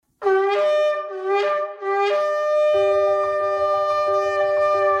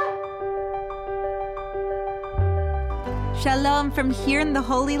Shalom from here in the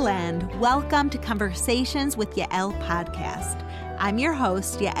Holy Land. Welcome to Conversations with Yael podcast. I'm your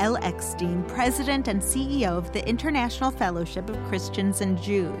host, Yael Eckstein, President and CEO of the International Fellowship of Christians and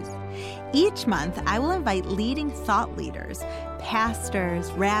Jews. Each month, I will invite leading thought leaders,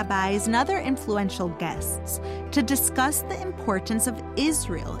 pastors, rabbis, and other influential guests to discuss the importance of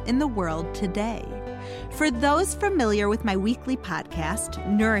Israel in the world today. For those familiar with my weekly podcast,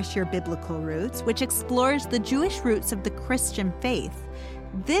 Nourish Your Biblical Roots, which explores the Jewish roots of the Christian faith,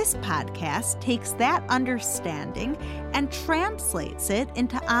 this podcast takes that understanding and translates it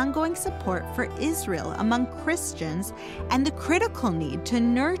into ongoing support for Israel among Christians and the critical need to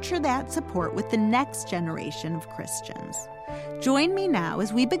nurture that support with the next generation of Christians. Join me now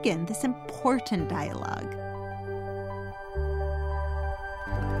as we begin this important dialogue.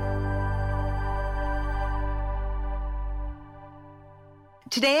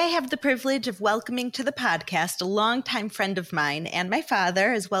 Today, I have the privilege of welcoming to the podcast a longtime friend of mine and my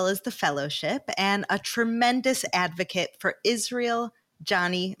father, as well as the fellowship, and a tremendous advocate for Israel,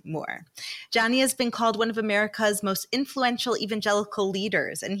 Johnnie Moore. Johnnie has been called one of America's most influential evangelical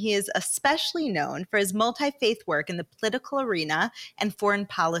leaders, and he is especially known for his multi-faith work in the political arena and foreign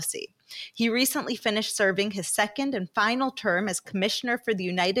policy. He recently finished serving his second and final term as Commissioner for the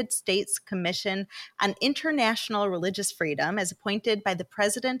United States Commission on International Religious Freedom as appointed by the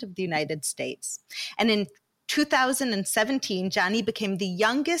President of the United States. And in 2017, Johnnie became the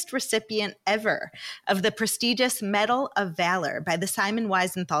youngest recipient ever of the prestigious Medal of Valor by the Simon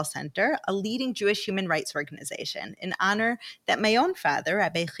Wiesenthal Center, a leading Jewish human rights organization, an honor that my own father,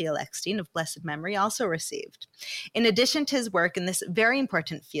 Rabbi Yael Eckstein of blessed memory, also received. In addition to his work in this very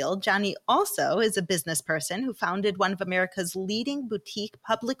important field, Johnnie also is a business person who founded one of America's leading boutique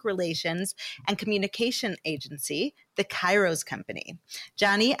public relations and communication agency, the Kairos Company.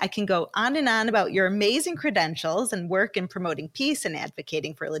 Johnnie, I can go on and on about your amazing credentials and work in promoting peace and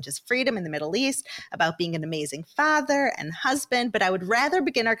advocating for religious freedom in the Middle East, about being an amazing father and husband, but I would rather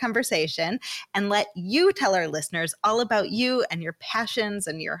begin our conversation and let you tell our listeners all about you and your passions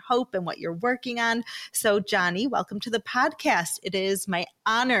and your hope and what you're working on. So Johnnie, welcome to the podcast. It is my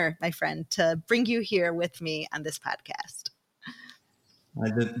honor, my friend, to bring you here with me on this podcast.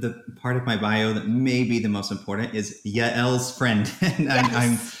 The part of my bio that may be the most important is Yael's friend, and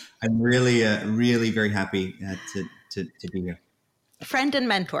Yes. I'm really really very happy to be here. Friend and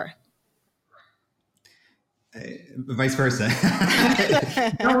mentor. Vice versa.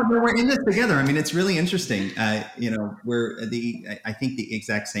 No, we're in this together. I mean, it's really interesting. We're I think the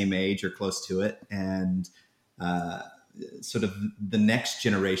exact same age or close to it, and sort of the next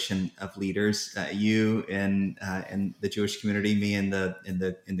generation of leaders, you and the Jewish community, me in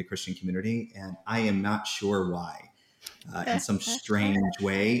the Christian community, and I am not sure why. In some strange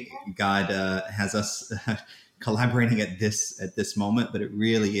way, God has us collaborating at this moment, but it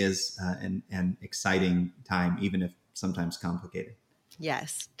really is an exciting time, even if sometimes complicated.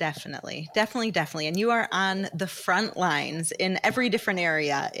 Yes, definitely. And you are on the front lines in every different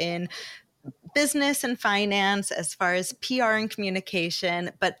area, in business and finance, as far as PR and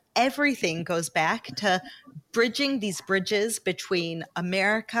communication, but everything goes back to bridging these bridges between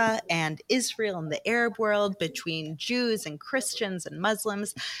America and Israel and the Arab world, between Jews and Christians and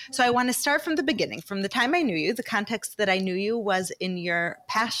Muslims. So I want to start from the beginning, from the time I knew you. The context that I knew you was in your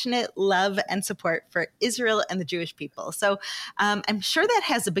passionate love and support for Israel and the Jewish people. So I'm sure that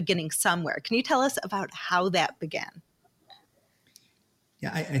has a beginning somewhere. Can you tell us about how that began?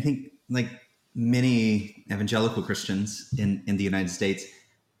 Yeah, I think like many evangelical Christians in the United States,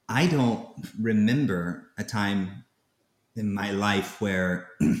 I don't remember a time in my life where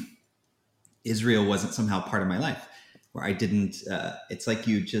Israel wasn't somehow part of my life, where I didn't, it's like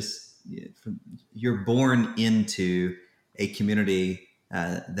you're born into a community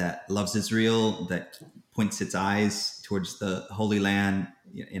that loves Israel, that points its eyes towards the Holy Land.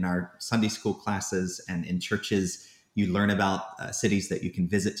 In our Sunday school classes and in churches, you learn about cities that you can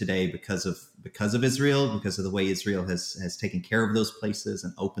visit today because of Israel, because of the way Israel has taken care of those places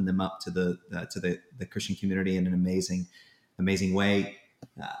and opened them up to the Christian community in an amazing way.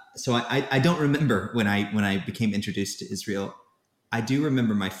 So I don't remember when I became introduced to Israel. I do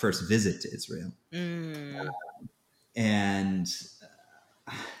remember my first visit to Israel, and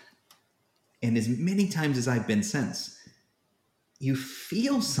as many times as I've been since, you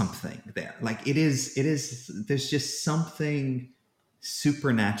feel something there. Like there's just something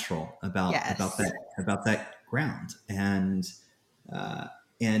supernatural about that ground. And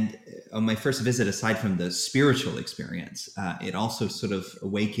on my first visit, aside from the spiritual experience, it also sort of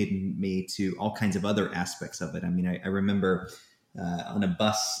awakened me to all kinds of other aspects of it. I mean, I remember on a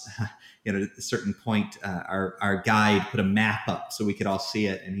bus. At a certain point, our guide put a map up so we could all see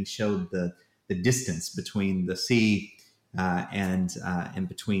it, and he showed the distance between the sea and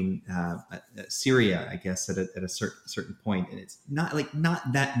between Syria, I guess, at a certain point, and it's not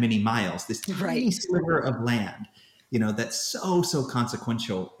that many miles. This tiny sliver of land, that's so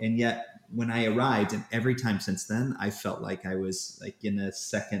consequential, and yet when I arrived, and every time since then, I felt like I was like in a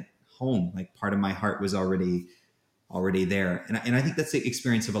second home. Like part of my heart was already there, and I think that's the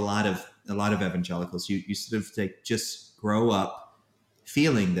experience of a lot of evangelicals. You sort of just grow up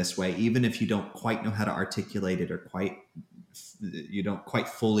feeling this way, even if you don't quite know how to articulate it, or you don't quite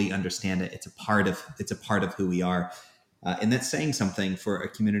fully understand it. It's a part of who we are, and that's saying something for a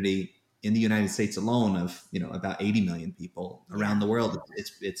community in the United States alone of about 80 million people. Around the world.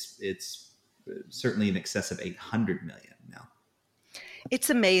 It's certainly in excess of 800 million now.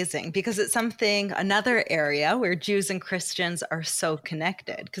 It's amazing because it's another area where Jews and Christians are so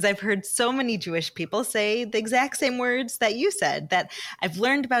connected. Because I've heard so many Jewish people say the exact same words that you said, that I've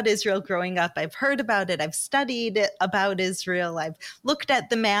learned about Israel growing up. I've heard about it. I've studied about Israel. I've looked at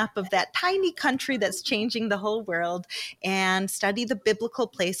the map of that tiny country that's changing the whole world, and study the biblical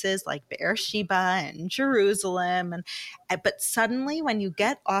places like Beersheba and Jerusalem. But suddenly when you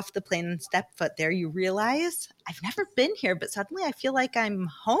get off the plane and step foot there, you realize I've never been here, but suddenly I feel like I'm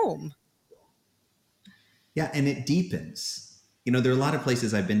home. Yeah, and it deepens. There are a lot of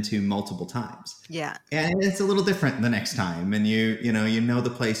places I've been to multiple times. Yeah. And it's a little different the next time. And you know the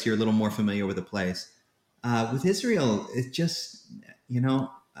place, you're a little more familiar with the place. With Israel, it just, I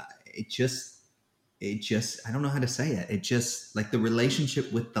don't know how to say it. It just, like, the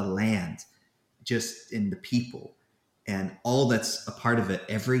relationship with the land, just in the people, and all that's a part of it.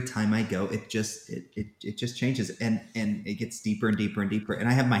 Every time I go, it just changes, and it gets deeper and deeper and deeper. And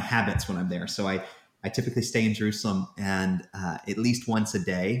I have my habits when I'm there. So I typically stay in Jerusalem, and at least once a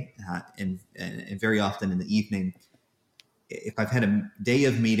day, and very often in the evening, if I've had a day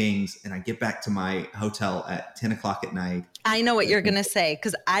of meetings and I get back to my hotel at 10 o'clock at night. I know what you're going to say,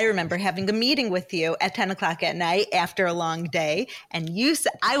 because I remember having a meeting with you at 10 o'clock at night after a long day. And you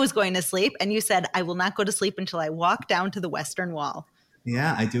said I was going to sleep, and you said, I will not go to sleep until I walk down to the Western Wall.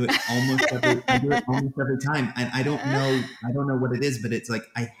 Yeah, I do it almost every time. And I don't know what it is, but it's like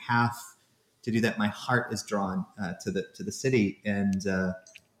I have to do that. My heart is drawn to the city, and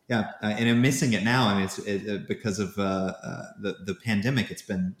and I'm missing it now. I mean, it's because of the pandemic. It's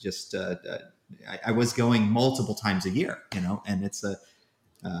been just I was going multiple times a year, and it's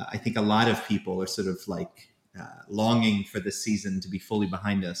I think a lot of people are sort of like longing for this season to be fully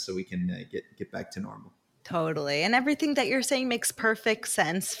behind us so we can get back to normal. Totally. And everything that you're saying makes perfect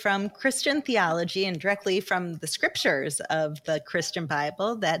sense from Christian theology and directly from the scriptures of the Christian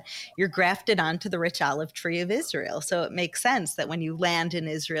Bible, that you're grafted onto the rich olive tree of Israel. So it makes sense that when you land in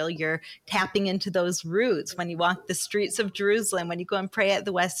Israel, you're tapping into those roots. When you walk the streets of Jerusalem, when you go and pray at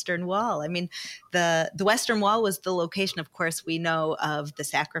the Western Wall. I mean, the Western Wall was the location, of course, we know of the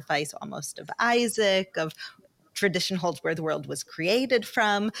sacrifice almost of Isaac, of tradition holds where the world was created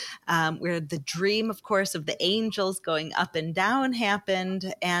from, where the dream, of course, of the angels going up and down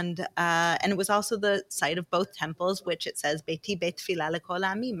happened. And it was also the site of both temples, which it says, Beiti Beit Tfilah Lekol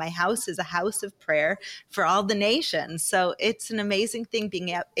Amim, my house is a house of prayer for all the nations. So it's an amazing thing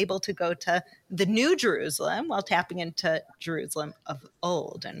being able to go to the New Jerusalem while tapping into Jerusalem of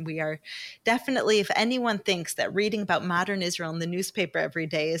old. And we are definitely, if anyone thinks that reading about modern Israel in the newspaper every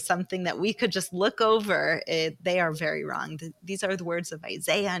day is something that we could just look over, they are very wrong. These are the words of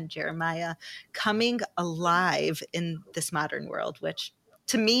Isaiah and Jeremiah coming alive in this modern world, which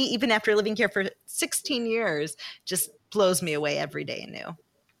to me, even after living here for 16 years, just blows me away every day anew.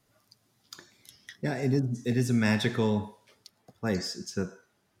 Yeah, it is a magical place. It's a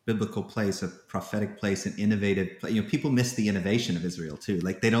biblical place, a prophetic place, an innovative place. People miss the innovation of Israel too.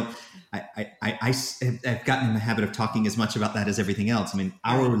 Like they don't. I've gotten in the habit of talking as much about that as everything else. I mean,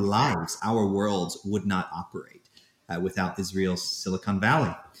 our lives, our worlds would not operate without Israel's Silicon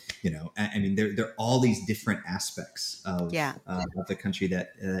Valley. I mean, there are all these different aspects of the country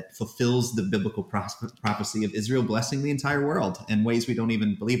that fulfills the biblical prophecy of Israel blessing the entire world in ways we don't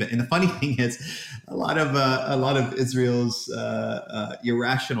even believe it. And the funny thing is, a lot of Israel's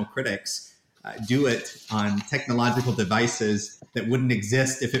irrational critics do it on technological devices that wouldn't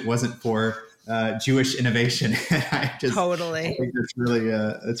exist if it wasn't for Jewish innovation. Totally. I think that's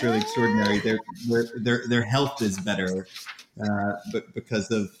really extraordinary. Their health is better. But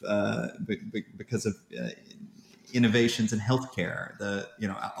because of innovations in healthcare,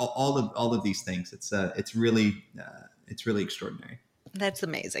 all of these things, it's really extraordinary. That's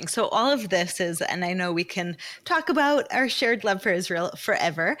amazing. So all of this is, and I know we can talk about our shared love for Israel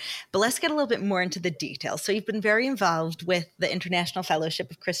forever, but let's get a little bit more into the details. So you've been very involved with the International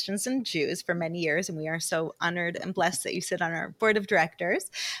Fellowship of Christians and Jews for many years, and we are so honored and blessed that you sit on our board of directors.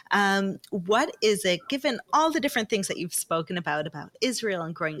 What is it, given all the different things that you've spoken about Israel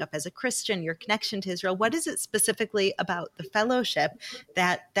and growing up as a Christian, your connection to Israel, what is it specifically about the fellowship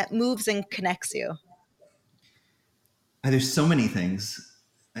that moves and connects you? There's so many things,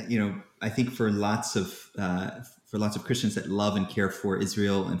 I think for lots of Christians that love and care for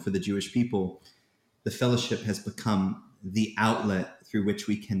Israel and for the Jewish people, the fellowship has become the outlet through which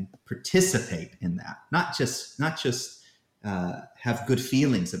we can participate in that, not just have good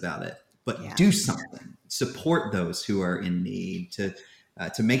feelings about it, but do something, support those who are in need, to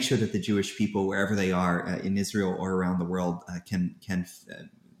make sure that the Jewish people, wherever they are in Israel or around the world, can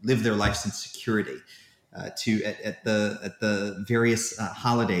live their lives in security. At the various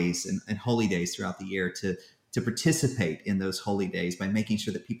holidays and holy days throughout the year, to participate in those holy days by making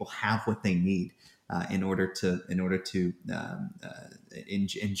sure that people have what they need in order to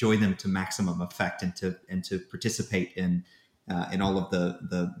enjoy them to maximum effect, and to participate in all of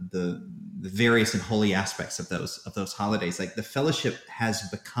the various and holy aspects of those holidays. Like, the fellowship has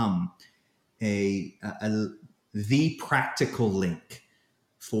become the practical link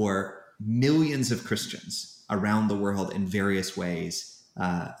for millions of Christians around the world in various ways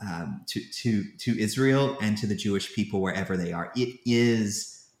to Israel and to the Jewish people wherever they are. It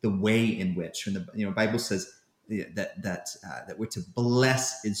is the way in which, when the Bible says that we're to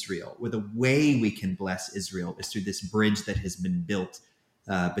bless Israel, where the way we can bless Israel is through this bridge that has been built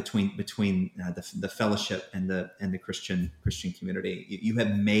between the fellowship and the Christian community. You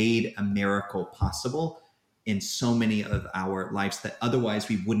have made a miracle possible in so many of our lives that otherwise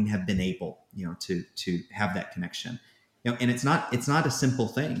we wouldn't have been able, to have that connection. And it's not a simple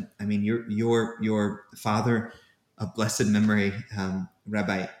thing. I mean, your father of blessed memory,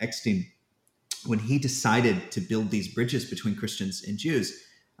 Rabbi Eckstein, when he decided to build these bridges between Christians and Jews,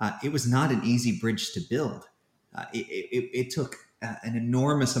 it was not an easy bridge to build. It took an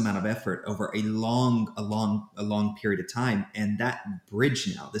enormous amount of effort over a long period of time. And that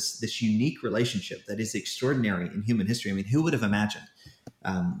bridge now, this unique relationship that is extraordinary in human history. I mean, who would have imagined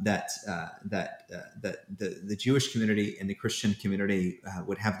that the Jewish community and the Christian community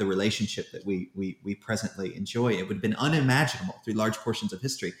would have the relationship that we presently enjoy? It would have been unimaginable through large portions of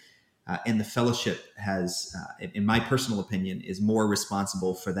history. And the fellowship has, in my personal opinion, is more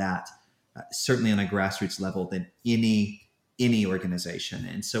responsible for that, certainly on a grassroots level, than any organization.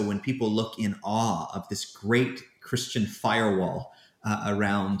 And so when people look in awe of this great Christian firewall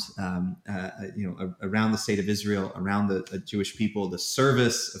around the state of Israel, around the Jewish people, the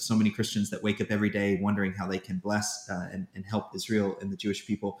service of so many Christians that wake up every day wondering how they can bless and help Israel and the Jewish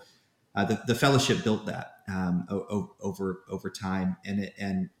people, the fellowship built that over time,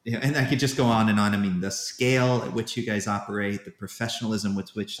 and I could just go on and on. I mean, the scale at which you guys operate, the professionalism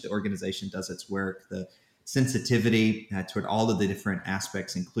with which the organization does its work, the sensitivity toward all of the different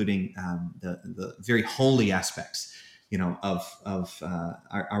aspects, including the very holy aspects, of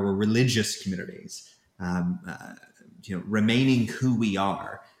our religious communities, remaining who we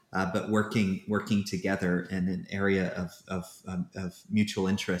are, but working together in an area of mutual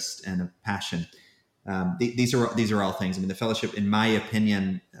interest and of passion. These are all things. I mean, the fellowship, in my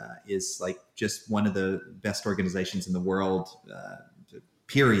opinion, is like just one of the best organizations in the world,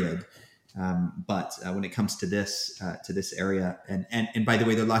 period. But when it comes to this area, and by the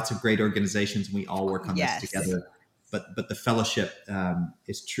way, there are lots of great organizations, and we all work on this together. But the fellowship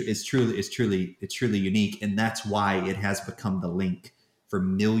is truly unique, and that's why it has become the link for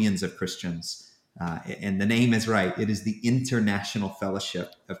millions of Christians. And the name is right; it is the International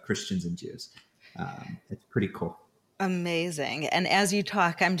Fellowship of Christians and Jews. It's pretty cool. Amazing. And as you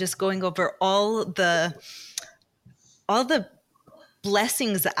talk, I'm just going over all the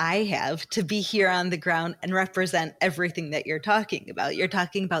blessings I have to be here on the ground and represent everything that you're talking about. You're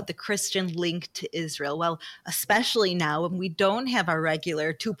talking about the Christian link to Israel. Well, especially now when we don't have our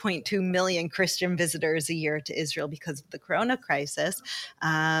regular 2.2 million Christian visitors a year to Israel because of the Corona crisis.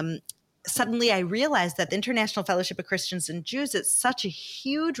 Suddenly I realized that the International Fellowship of Christians and Jews, it's such a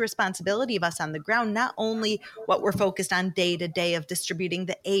huge responsibility of us on the ground, not only what we're focused on day to day of distributing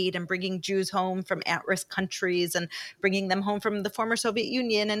the aid and bringing Jews home from at-risk countries and bringing them home from the former Soviet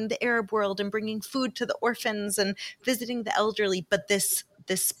Union and the Arab world and bringing food to the orphans and visiting the elderly, but this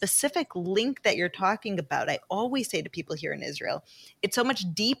this specific link that you're talking about, I always say to people here in Israel, it's so much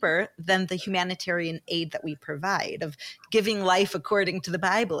deeper than the humanitarian aid that we provide, of giving life according to the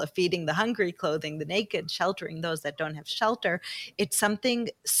Bible, of feeding the hungry, clothing the naked, sheltering those that don't have shelter. It's something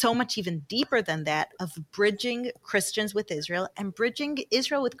so much even deeper than that, of bridging Christians with Israel and bridging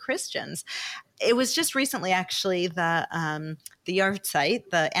Israel with Christians. It was just recently, actually, the yard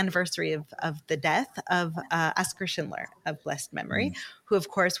site, the anniversary of the death of Oskar Schindler of blessed memory, who, of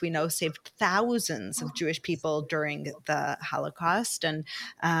course, we know saved thousands of Jewish people during the Holocaust. And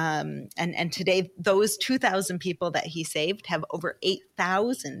today, those 2,000 people that he saved have over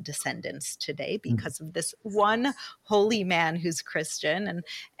 8,000 descendants today because of this one holy man who's Christian.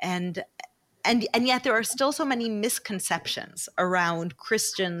 And yet there are still so many misconceptions around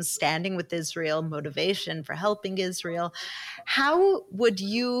Christians standing with Israel, motivation for helping Israel. How would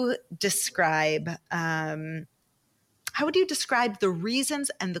you describe the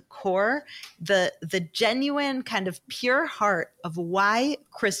reasons and the core, the genuine kind of pure heart of why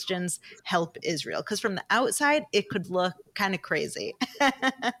Christians help Israel? Because from the outside, it could look kind of crazy.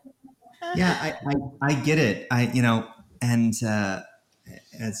 Yeah, I get it.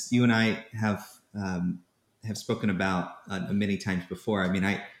 As you and I have spoken about many times before, I mean,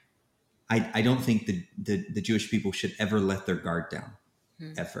 I don't think the Jewish people should ever let their guard down,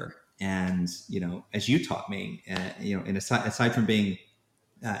 ever. And as you taught me, and aside from being,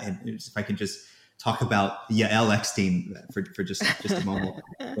 and if I can just talk about Yael Eckstein for just a moment,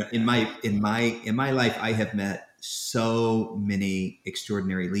 in my life, I have met so many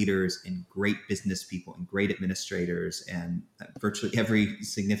extraordinary leaders and great business people and great administrators and virtually every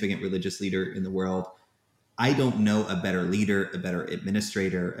significant religious leader in the world. I don't know a better leader, a better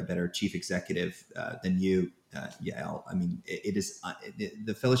administrator, a better chief executive than you, Yael. I mean,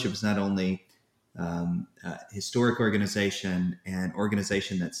 the fellowship is not only historic organization and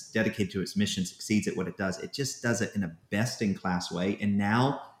organization that's dedicated to its mission, succeeds at what it does. It just does it in a best-in-class way, and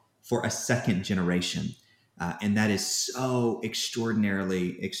now for a second generation. And that is so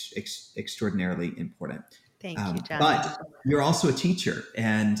extraordinarily important. Thank you, John. But you're also a teacher,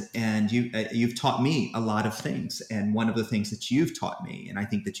 and you've taught me a lot of things. And one of the things that you've taught me, and I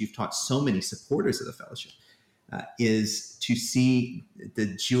think that you've taught so many supporters of the fellowship, is to see the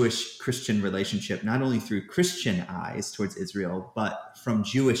Jewish-Christian relationship not only through Christian eyes towards Israel, but from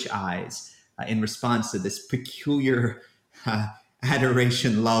Jewish eyes in response to this peculiar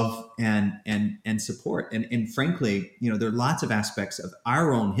adoration, love, and support. And frankly, there are lots of aspects of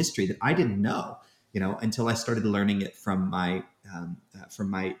our own history that I didn't know, until I started learning it from my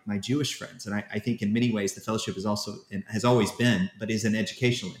Jewish friends. And I think in many ways the fellowship is also, and has always been, but is an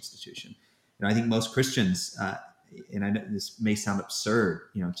educational institution. I think most Christians, and I know this may sound absurd,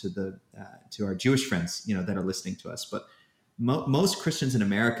 to our Jewish friends, that are listening to us, but most Christians in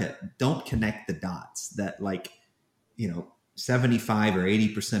America don't connect the dots that 75 or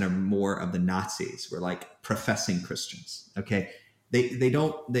 80% or more of the Nazis were professing Christians. Okay. They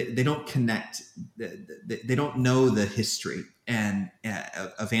don't connect. They don't know the history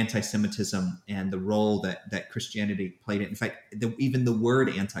of anti-Semitism and the role that Christianity played in. In fact, even the word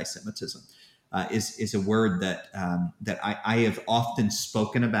anti-Semitism is a word that I have often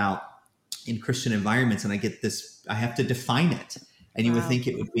spoken about in Christian environments, and I have to define it. And you would think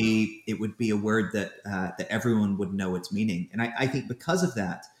it would be a word that everyone would know its meaning. And I think because of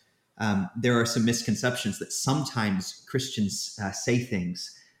that, there are some misconceptions that sometimes Christians say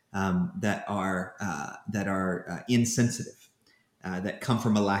things that are insensitive, that come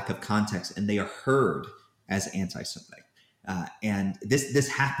from a lack of context, and they are heard as anti-Semitic. And this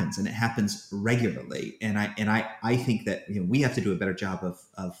happens, and it happens regularly. And I think that we have to do a better job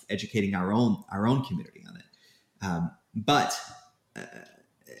of educating our own community on it. But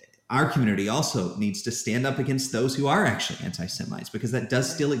our community also needs to stand up against those who are actually anti-Semites, because that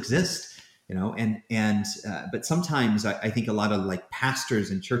does still exist, but sometimes I think a lot of pastors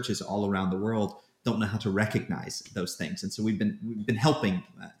and churches all around the world don't know how to recognize those things. And so we've been helping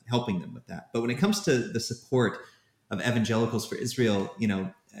them with that. But when it comes to the support of evangelicals for Israel,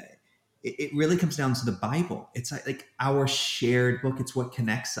 it really comes down to the Bible. It's like our shared book. It's what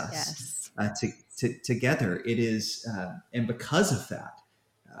connects us together. It is, and because of that,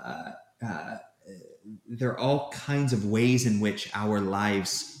 there are all kinds of ways in which our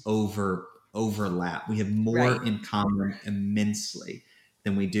lives overlap. We have more in common immensely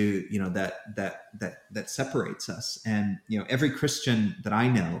than we do, that separates us. And every Christian that I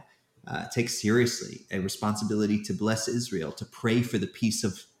know takes seriously a responsibility to bless Israel, to pray for the peace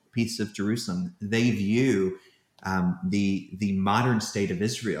of Jerusalem. They view the modern state of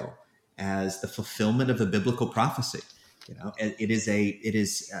Israel as the fulfillment of a biblical prophecy. It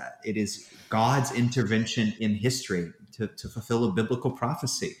is God's intervention in history to fulfill a biblical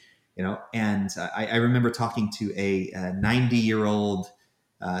prophecy. And I remember talking to a 90-year-old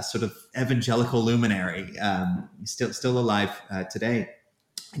sort of evangelical luminary, still alive today,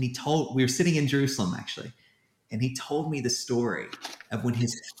 and we were sitting in Jerusalem actually, and he told me the story of when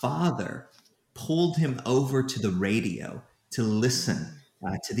his father pulled him over to the radio to listen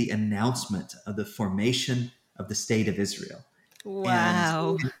to the announcement of the formation of the state of Israel.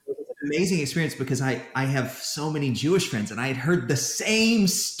 Wow. And it was an amazing experience because I have so many Jewish friends, and I had heard the same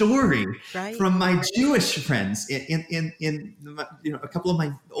story from my Jewish friends in a couple of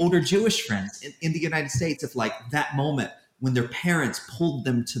my older Jewish friends in the United States, of like that moment when their parents pulled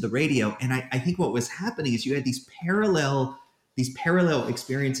them to the radio. And I think what was happening is you had these parallel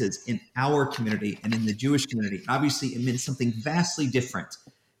experiences in our community and in the Jewish community. Obviously, it meant something vastly different,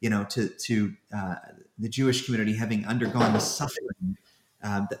 to the Jewish community having undergone the suffering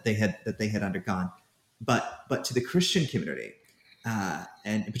that they had undergone, but to the Christian community,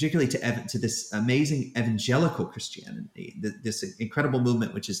 and particularly to this amazing evangelical Christianity, this incredible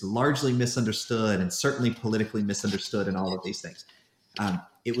movement, which is largely misunderstood and certainly politically misunderstood, and all of these things.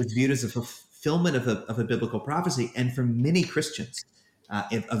 It was viewed as a fulfillment of a biblical prophecy, and for many Christians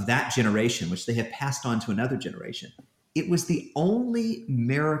of that generation, which they had passed on to another generation, it was the only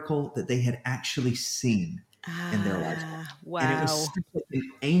miracle that they had actually seen in their lives. Wow. And it was such an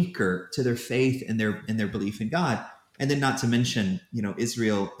anchor to their faith and their belief in God. And then, not to mention,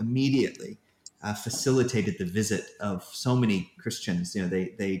 Israel immediately facilitated the visit of so many Christians.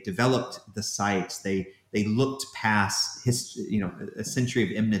 They developed the sites. They looked past a century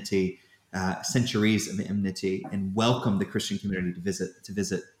of enmity, centuries of enmity, and welcomed the Christian community to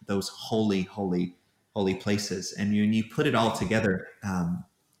visit those holy places. And when you put it all together,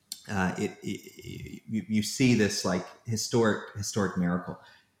 you see this like historic miracle.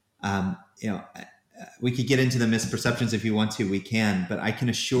 We could get into the misperceptions if you want to. We can, but I can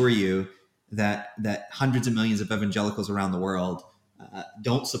assure you that hundreds of millions of evangelicals around the world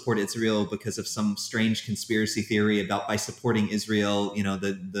don't support Israel because of some strange conspiracy theory about, by supporting Israel, I don't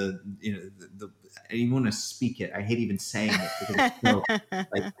even want to speak it. I hate even saying it because it's so,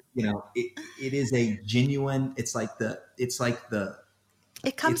 it is a genuine. It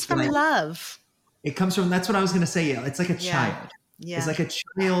comes from love. It comes from, that's what I was going to say. Yeah. It's like a child. Yeah. It's like a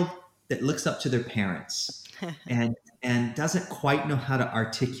child that looks up to their parents and doesn't quite know how to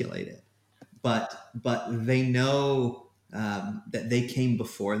articulate it, but they know that they came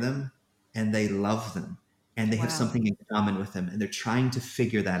before them and they love them and they have something in common with them, and they're trying to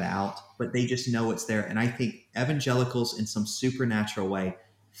figure that out, but they just know it's there. And I think evangelicals in some supernatural way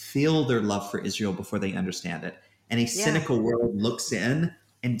feel their love for Israel before they understand it. And a cynical world looks in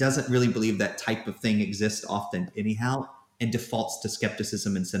and doesn't really believe that type of thing exists often anyhow, and defaults to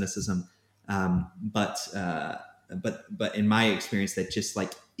skepticism and cynicism. But in my experience, that just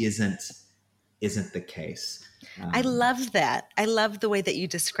like isn't the case. I love that. I love the way that you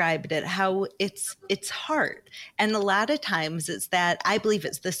described it, how it's heart. And a lot of times it's that, I believe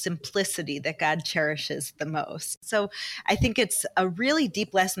it's the simplicity that God cherishes the most. So I think it's a really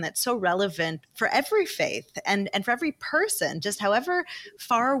deep lesson that's so relevant for every faith and for every person, just however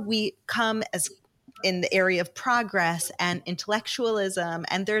far we come as in the area of progress and intellectualism.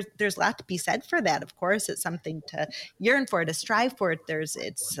 And there's a lot to be said for that. Of course, it's something to yearn for, to strive for.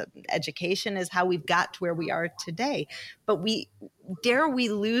 Education is how we've got to where we are today. But dare we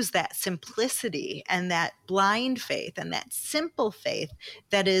lose that simplicity and that blind faith and that simple faith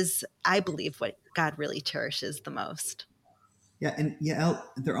that is, I believe, what God really cherishes the most. Yeah. And Yael,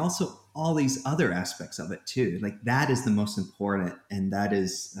 there are also all these other aspects of it too. Like that is the most important, and that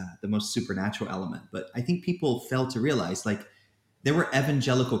is the most supernatural element. But I think people fail to realize, like, there were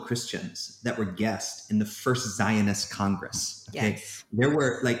evangelical Christians that were guests in the first Zionist Congress. Okay? Yes. There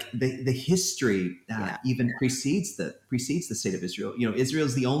were like the history even precedes the state of Israel. Israel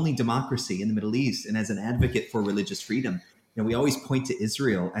is the only democracy in the Middle East, and as an advocate for religious freedom, we always point to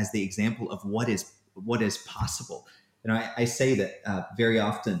Israel as the example of what is possible. I say that very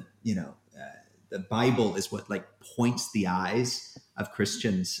often. The Bible is what like points the eyes of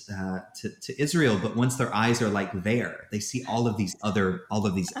Christians to Israel, but once their eyes are like there, they see all of these other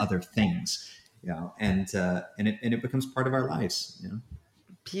things, and it becomes part of our lives.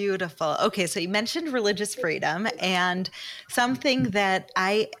 Beautiful. Okay, so you mentioned religious freedom, and something that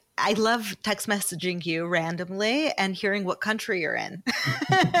I I love text messaging you randomly and hearing what country you're in.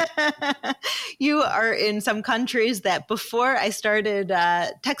 You are in some countries that before I started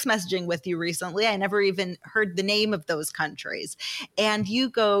text messaging with you recently, I never even heard the name of those countries. And you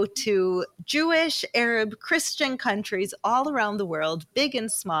go to Jewish, Arab, Christian countries all around the world, big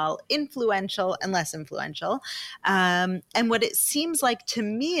and small, influential and less influential. And what it seems like to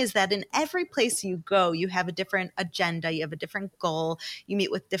me is that in every place you go, you have a different agenda, you have a different goal, you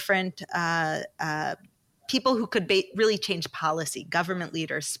meet with different people who could really change policy, government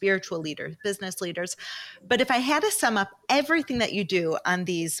leaders, spiritual leaders, business leaders. But if I had to sum up everything that you do on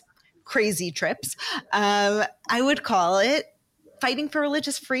these crazy trips, I would call it fighting for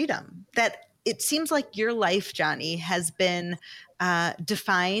religious freedom. That it seems like your life, Johnnie, has been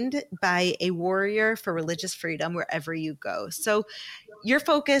defined by a warrior for religious freedom wherever you go. So your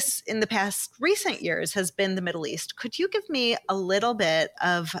focus in the past recent years has been the Middle East. Could you give me a little bit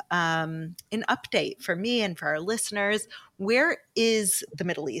of an update for me and for our listeners? Where is the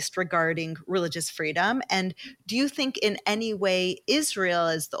Middle East regarding religious freedom? And do you think in any way Israel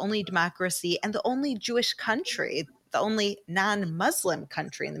is the only democracy and the only Jewish country, the only non-Muslim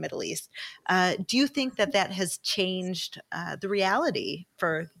country in the Middle East? Do you think that that has changed the reality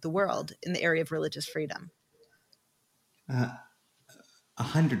for the world in the area of religious freedom?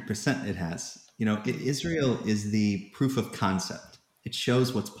 100% it has. Israel is the proof of concept. It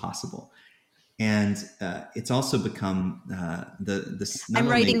shows what's possible. And it's also become the. I'm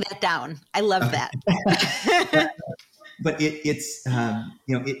writing that down. I love that. But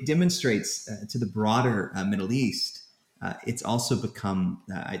it demonstrates to the broader Middle East. It's also become.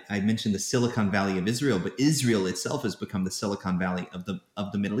 I mentioned the Silicon Valley of Israel, but Israel itself has become the Silicon Valley of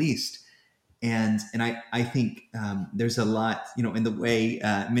the Middle East. And I think there's a lot, in the way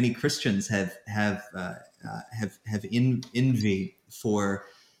many Christians have envy for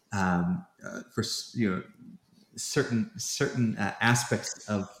certain aspects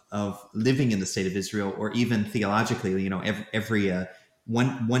of living in the state of Israel, or even theologically. Every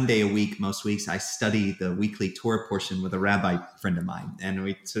one day a week, most weeks, I study the weekly Torah portion with a rabbi friend of mine, and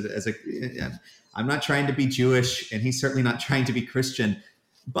we sort of I'm not trying to be Jewish, and he's certainly not trying to be Christian.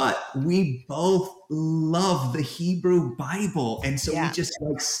 But we both love the Hebrew Bible. And so we just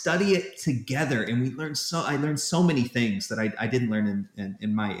study it together, and I learned so many things that I didn't learn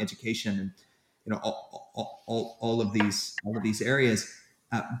in my education, and all of these areas.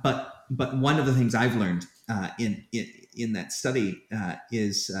 But one of the things I've learned in that study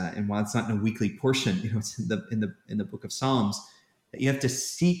is, and while it's not in a weekly portion, it's in the book of Psalms, that you have to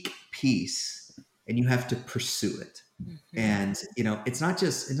seek peace and you have to pursue it. Mm-hmm. And it's not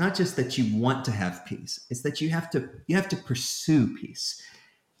just that you want to have peace; it's that you have to pursue peace.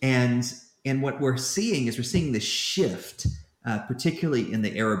 And what we're seeing this shift, particularly in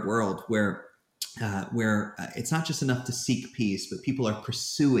the Arab world, where it's not just enough to seek peace, but people are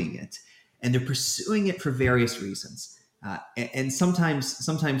pursuing it, and they're pursuing it for various reasons. And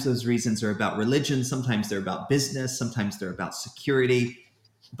sometimes those reasons are about religion, sometimes they're about business, sometimes they're about security.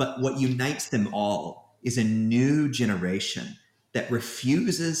 But what unites them all is a new generation that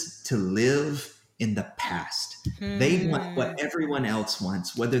refuses to live in the past. They want what everyone else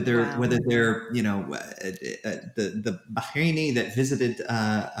wants, whether they're the Bahraini that visited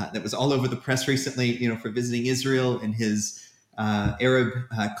that was all over the press recently, for visiting Israel in his Arab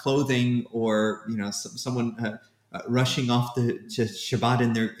clothing, or someone rushing off to Shabbat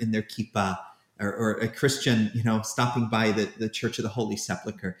in their kippah, or a Christian stopping by the Church of the Holy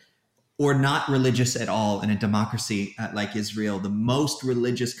Sepulchre. Or not religious at all in a democracy like Israel, the most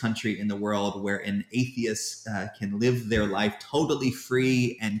religious country in the world, where an atheist can live their life totally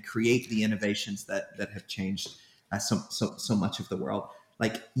free and create the innovations that have changed so much of the world.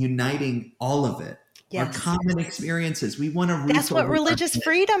 Like uniting all of it, our common experiences. We want to. That's what religious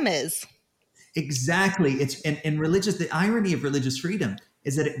freedom is. Exactly. And religious. The irony of religious freedom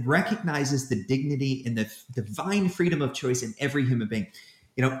is that it recognizes the dignity and the divine freedom of choice in every human being.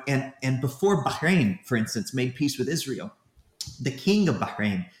 And before Bahrain, for instance, made peace with Israel, the king of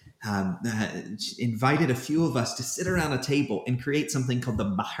Bahrain invited a few of us to sit around a table and create something called the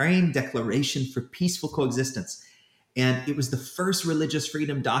Bahrain Declaration for Peaceful Coexistence. And it was the first religious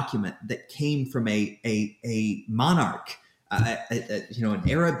freedom document that came from a monarch, an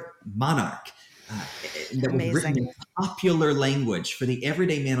Arab monarch, that was written in popular language for the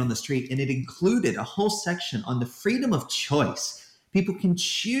everyday man on the street. And it included a whole section on the freedom of choice. People can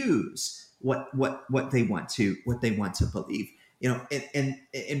choose what they want to believe,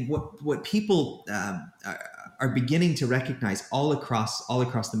 and what people are beginning to recognize all across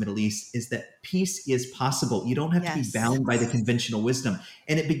the Middle East is that peace is possible. You don't have to be bound by the conventional wisdom.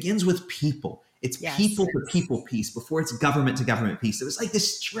 And it begins with people. It's people to people peace before it's government to government peace. It was like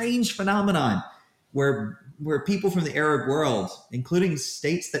this strange phenomenon where people from the Arab world, including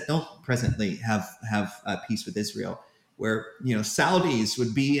states that don't presently have peace with Israel, where Saudis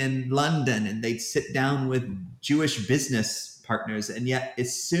would be in London and they'd sit down with Jewish business partners, and yet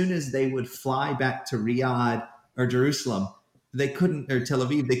as soon as they would fly back to Riyadh or Jerusalem, they couldn't, or Tel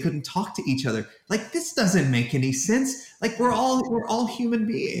Aviv, they couldn't talk to each other. Like, this doesn't make any sense. Like, we're all human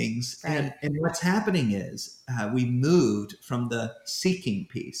beings, right. and what's happening is we moved from the seeking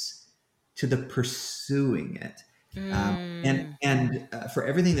peace to the pursuing it. And for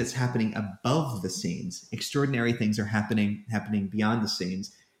everything that's happening above the scenes, extraordinary things are happening beyond the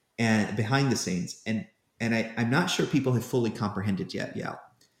scenes and behind the scenes. And I'm not sure people have fully comprehended yet, Yael,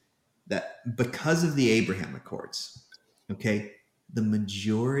 that because of the Abraham Accords, okay, the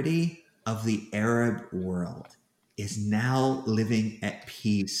majority of the Arab world is now living at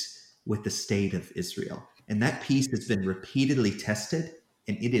peace with the state of Israel. And that peace has been repeatedly tested,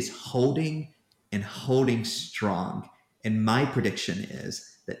 and it is holding strong. And my prediction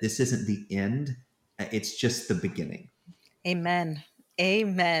is that this isn't the end. It's just the beginning. Amen.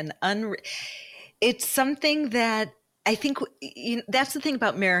 Amen. It's something that I think that's the thing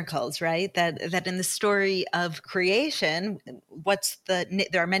about miracles, right? That in the story of creation,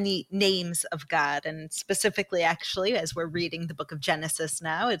 there are many names of God, and specifically, actually, as we're reading the book of Genesis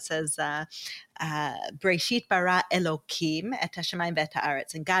now, it says, Breshit bara Elokim et hashamayim ve'et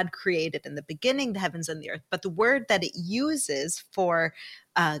haaretz, and God created in the beginning the heavens and the earth. But the word that it uses for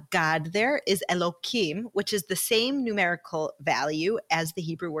God there is Elokim, which is the same numerical value as the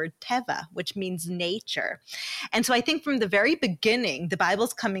Hebrew word teva, which means nature. And so I think from the very beginning, the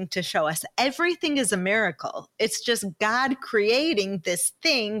Bible's coming to show us everything is a miracle. It's just God creating this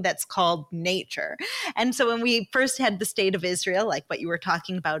thing that's called nature. And so when we first had the state of Israel, like what you were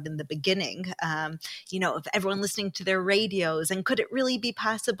talking about in the beginning, of everyone listening to their radios, and could it really be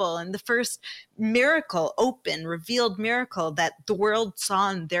possible? And the first revealed miracle that the world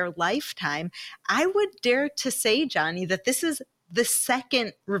saw in their lifetime, I would dare to say, Johnnie, that this is the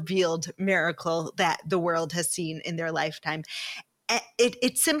second revealed miracle that the world has seen in their lifetime.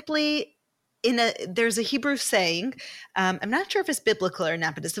 It simply, there's a Hebrew saying, I'm not sure if it's biblical or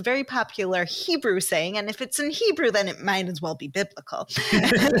not, but it's a very popular Hebrew saying. And if it's in Hebrew, then it might as well be biblical.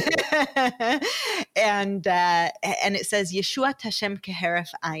 and it says, Yeshuat Hashem keheref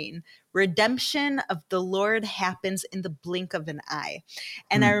ayin. Redemption of the Lord happens in the blink of an eye.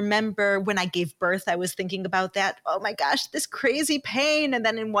 And I remember when I gave birth, I was thinking about that. Oh my gosh, this crazy pain. And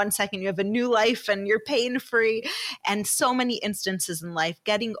then in 1 second, you have a new life and you're pain-free. And so many instances in life,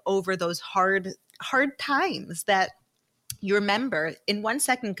 getting over those hard times that you remember in 1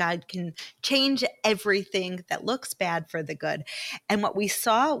 second, God can change everything that looks bad for the good. And what we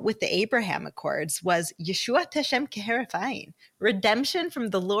saw with the Abraham Accords was Yeshuat Hashem keheref ayin. Redemption from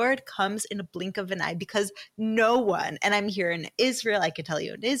the Lord comes in a blink of an eye, because no one, and I'm here in Israel, I could tell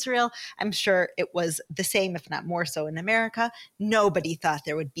you in Israel, I'm sure it was the same, if not more so in America, nobody thought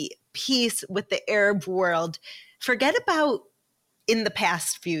there would be peace with the Arab world. Forget about in the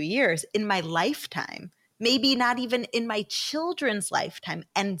past few years, in my lifetime, maybe not even in my children's lifetime.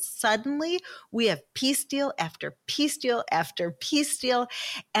 And suddenly we have peace deal after peace deal after peace deal.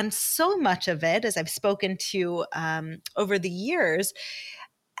 And so much of it, as I've spoken to over the years,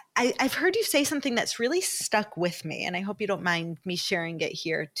 I've heard you say something that's really stuck with me, and I hope you don't mind me sharing it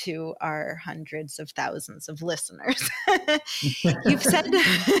here to our hundreds of thousands of listeners. You've said,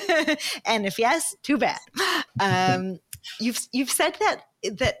 and if yes, too bad. You've said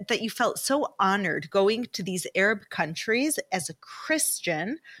that you felt so honored going to these Arab countries as a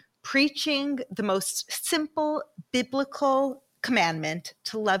Christian, preaching the most simple biblical commandment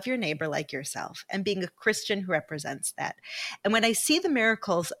to love your neighbor like yourself, and being a Christian who represents that. And when I see the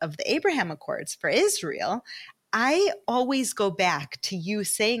miracles of the Abraham Accords for Israel, I always go back to you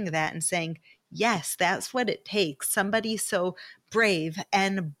saying that and saying, yes, that's what it takes. Somebody so brave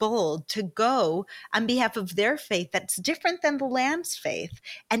and bold to go on behalf of their faith that's different than the land's faith,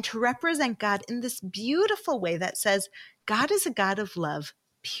 and to represent God in this beautiful way that says God is a God of love,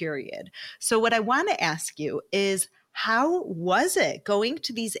 period. So what I want to ask you is, how was it going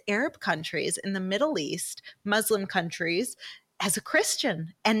to these Arab countries in the Middle East, Muslim countries, as a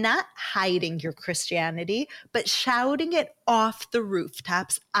Christian, and not hiding your Christianity, but shouting it off the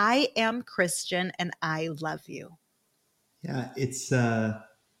rooftops? I am Christian and I love you. Yeah, it's, I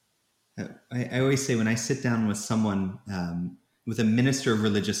always say when I sit down with someone, with a minister of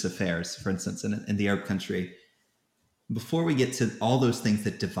religious affairs, for instance, in the Arab country, before we get to all those things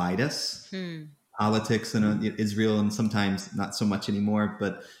that divide us, politics and Israel, and sometimes not so much anymore,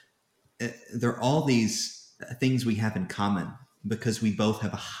 but there are all these things we have in common because we both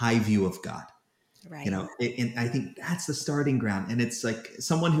have a high view of God. Right. You know, and I think that's the starting ground. And it's like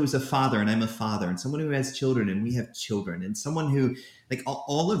someone who's a father and I'm a father, and someone who has children and we have children, and someone who, like,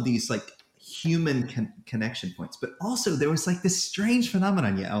 all of these like human connection points. But also there was like this strange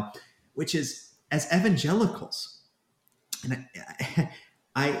phenomenon, Yael, which is as evangelicals, and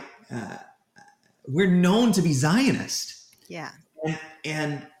we're known to be Zionist. Yeah.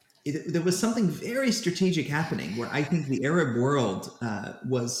 And there was something very strategic happening where I think the Arab world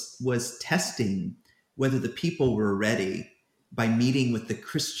was testing whether the people were ready by meeting with the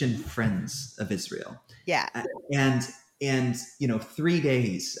Christian friends of Israel. Yeah. And 3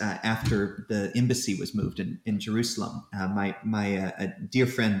 days after the embassy was moved in Jerusalem, my dear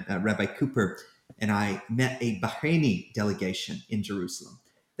friend Rabbi Cooper and I met a Bahraini delegation in Jerusalem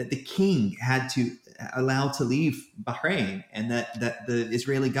that the king had to allow to leave Bahrain, and that the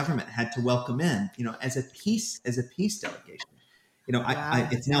Israeli government had to welcome in, as a peace delegation. Wow.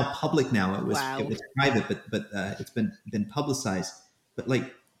 It's now public now. It was private, but it's been publicized. But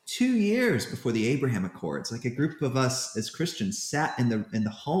like 2 years before the Abraham Accords, like a group of us as Christians sat in the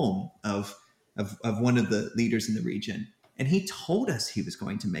home of one of the leaders in the region, and he told us he was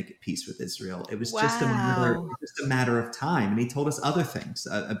going to make a peace with Israel. It was just a matter of time. And he told us other things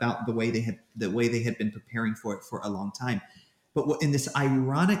about the way they had been preparing for it for a long time. But in this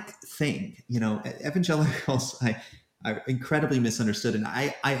ironic thing, evangelicals are incredibly misunderstood. And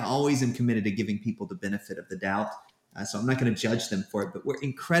I always am committed to giving people the benefit of the doubt. So I'm not going to judge them for it, but we're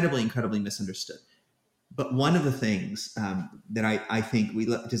incredibly, incredibly misunderstood. But one of the things that I think we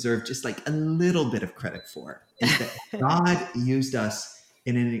deserve just like a little bit of credit for is that God used us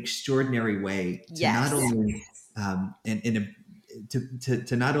in an extraordinary way to not only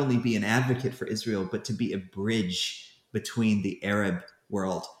to not only be an advocate for Israel, but to be a bridge between the Arab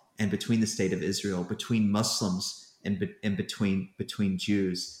world and between the state of Israel, between Muslims and between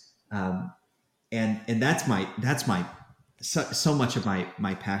Jews, and that's my so much of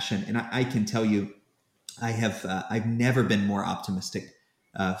my passion. And I can tell you, I've never been more optimistic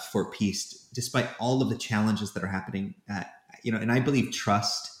for peace, despite all of the challenges that are happening. And I believe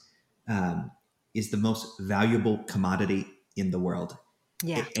trust is the most valuable commodity in the world.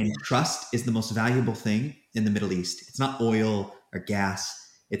 Yeah. And trust is the most valuable thing in the Middle East. It's not oil or gas,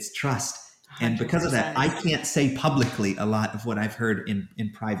 it's trust. 100%. And because of that, I can't say publicly a lot of what I've heard in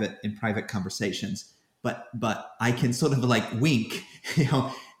private conversations, but I can sort of like wink,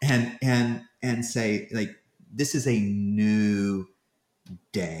 and say, like, this is a new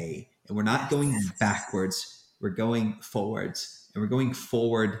day, and we're not going backwards, we're going forwards, and we're going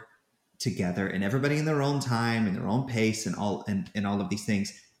forward together, and everybody in their own time and their own pace, and all of these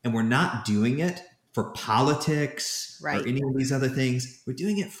things. And we're not doing it for politics or any of these other things. We're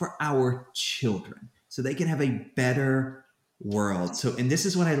doing it for our children so they can have a better world. So, and this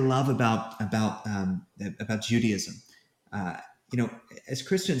is what I love about Judaism. As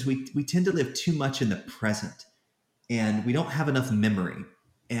Christians, we tend to live too much in the present, and we don't have enough memory.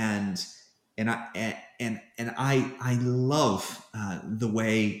 And I love the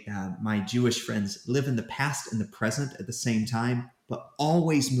way my Jewish friends live in the past and the present at the same time, but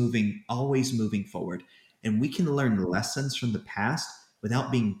always moving forward. And we can learn lessons from the past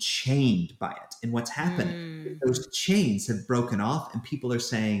without being chained by it. And what's happened, those chains have broken off, and people are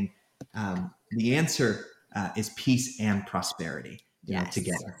saying the answer is peace and prosperity,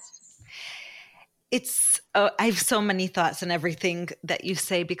 together. I have so many thoughts on everything that you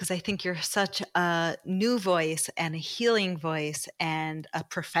say, because I think you're such a new voice and a healing voice and a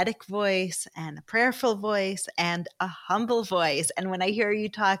prophetic voice and a prayerful voice and a humble voice. And when I hear you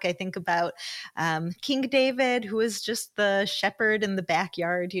talk, I think about King David, who was just the shepherd in the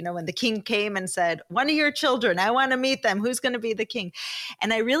backyard, when the king came and said, one of your children, I want to meet them. Who's going to be the king?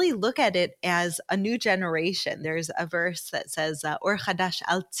 And I really look at it as a new generation. There's a verse that says, Or Chadash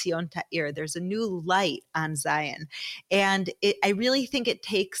al Tzion Ta'ir. There's a new light on Zion. And I really think it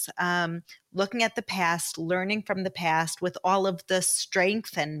takes looking at the past, learning from the past with all of the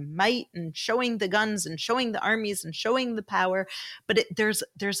strength and might and showing the guns and showing the armies and showing the power. But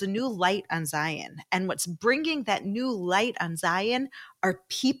there's a new light on Zion. And what's bringing that new light on Zion are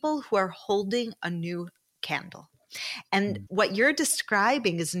people who are holding a new candle. And what you're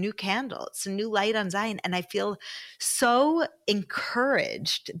describing is a new candle. It's a new light on Zion. And I feel so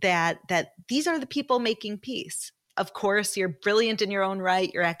encouraged that these are the people making peace. Of course, you're brilliant in your own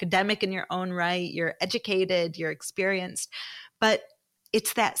right. You're academic in your own right. You're educated. You're experienced. But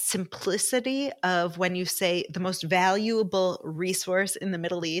it's that simplicity of when you say the most valuable resource in the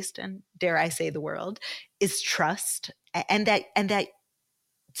Middle East, and dare I say the world, is trust. And that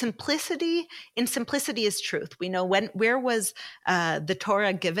simplicity is truth. We know where was the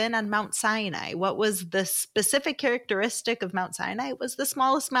Torah given on Mount Sinai? What was the specific characteristic of Mount Sinai? It was the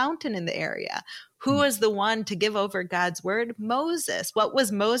smallest mountain in the area. Who was the one to give over God's word? Moses. What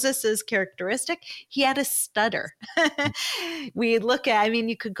was Moses's characteristic? He had a stutter. We look at, I mean,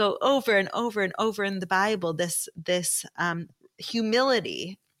 you could go over and over and over in the Bible, this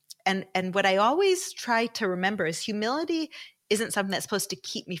humility. And what I always try to remember is humility isn't something that's supposed to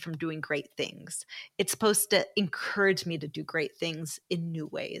keep me from doing great things. It's supposed to encourage me to do great things in new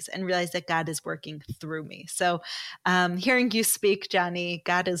ways and realize that God is working through me. So hearing you speak, Johnnie,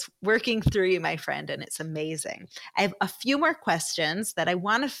 God is working through you, my friend, and it's amazing. I have a few more questions that I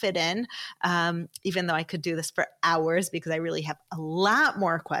want to fit in, even though I could do this for hours because I really have a lot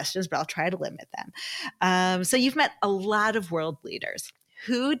more questions, but I'll try to limit them. So you've met a lot of world leaders.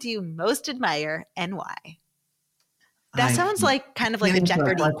 Who do you most admire and why? That sounds like kind of like a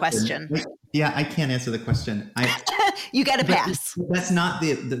Jeopardy question. Yeah, I can't answer the question. You got to pass. That's not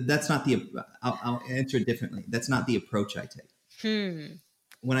the. I'll answer it differently. That's not the approach I take.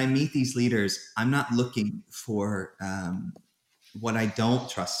 When I meet these leaders, I'm not looking for what I don't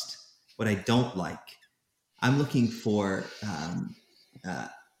trust, what I don't like. I'm looking for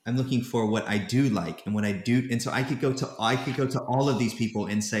what I do like and what I do. And so I could go to all of these people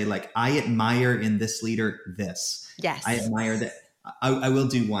and say, like, I admire in this leader this. Yes. I admire that. I will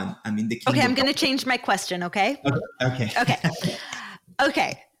do one. I mean, okay, I'm going to change my question. Okay.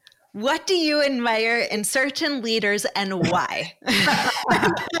 Okay. What do you admire in certain leaders and why?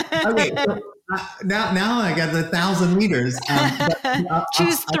 Okay. So, now I got 1,000 leaders.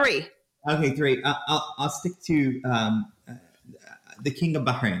 Choose three. Okay, 3. I'll stick to the King of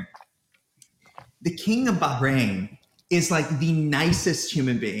Bahrain. The King of Bahrain is like the nicest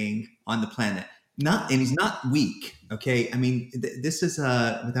human being on the planet. And he's not weak. Okay, I mean, this is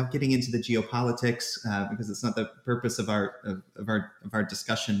without getting into the geopolitics because it's not the purpose of our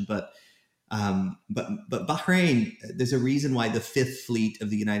discussion. But Bahrain, there's a reason why the 5th Fleet of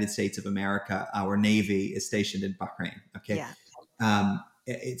the United States of America, our Navy, is stationed in Bahrain. Okay, yeah.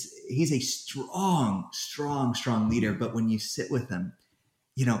 He's a strong leader. But when you sit with him,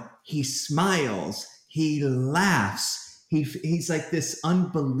 he smiles, he laughs. He's like this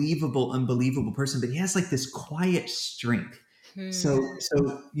unbelievable person, but he has like this quiet strength. So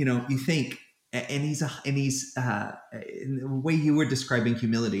you think, and he's in the way you were describing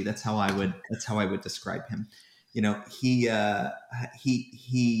humility. That's how I would describe him. He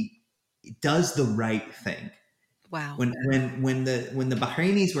does the right thing. Wow. When the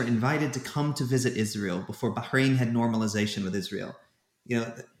Bahrainis were invited to come to visit Israel before Bahrain had normalization with Israel,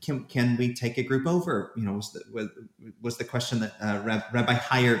 can we take a group over? Was the question that Rabbi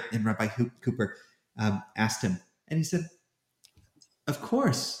Hyatt and Rabbi Cooper asked him, and he said, "Of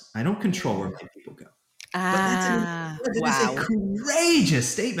course, I don't control where my people go." That is a courageous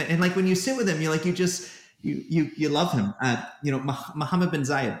statement, and like when you sit with him, you're like you love him. Mohammed bin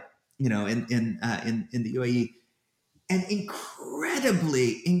Zayed, in the UAE, and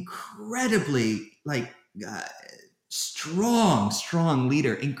incredibly like. Strong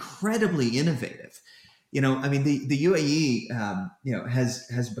leader, incredibly innovative. I mean, the UAE,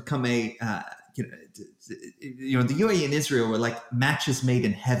 has become the UAE and Israel were like matches made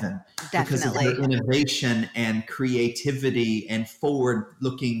in heaven. Definitely. Because of their innovation and creativity and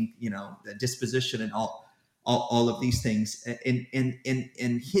forward-looking, disposition and all of these things, and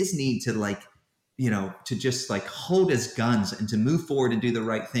his need to like. To just like hold his guns and to move forward and do the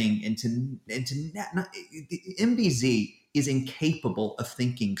right thing and to not MBZ is incapable of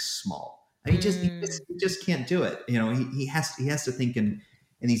thinking small. He just can't do it. He has to think in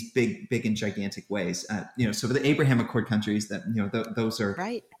these big and gigantic ways. So for the Abraham Accord countries, that those are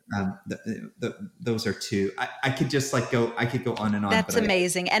right. Those are 2. I could just like go. I could go on and on. That's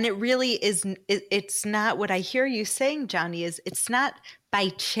amazing, and it really is. It's not what I hear you saying, Johnnie. Is it's not by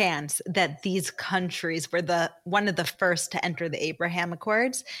chance that these countries were one of the first to enter the Abraham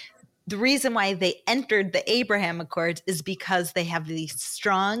Accords. The reason why they entered the Abraham Accords is because they have these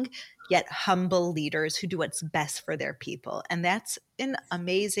strong yet humble leaders who do what's best for their people. And that's an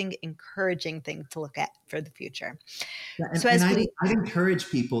amazing, encouraging thing to look at for the future. Yeah, I'd encourage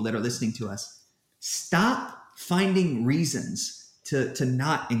people that are listening to us, stop finding reasons to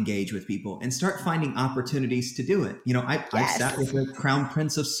not engage with people and start finding opportunities to do it. I sat with the Crown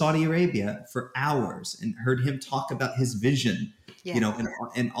Prince of Saudi Arabia for hours and heard him talk about his vision Yeah.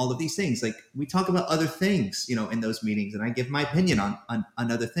 And all of these things. Like we talk about other things, in those meetings, and I give my opinion on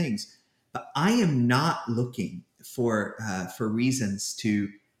other things. But I am not looking for reasons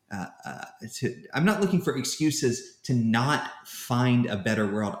I'm not looking for excuses to not find a better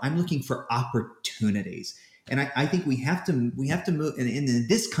world. I'm looking for opportunities. And I think we have to move in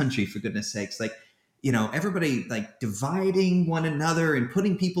this country, for goodness sakes, like, everybody like dividing one another and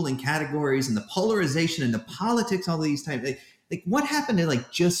putting people in categories, and the polarization and the politics, all these times. Like what happened to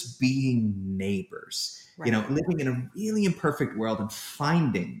like just being neighbors? Right. Living in a really imperfect world and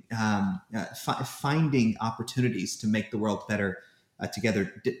finding opportunities to make the world better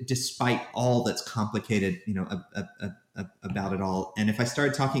together, despite all that's complicated, about it all. And if I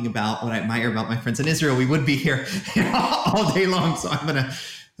started talking about what I admire about my friends in Israel, we would be here all day long. So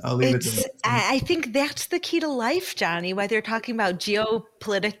I'll leave it there. I think that's the key to life, Johnnie, whether you're talking about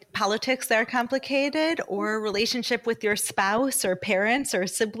politics that are complicated, or a relationship with your spouse or parents or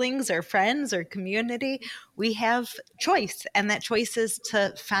siblings or friends or community. We have choice, and that choice is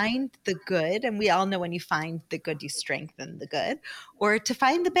to find the good. And we all know when you find the good, you strengthen the good, or to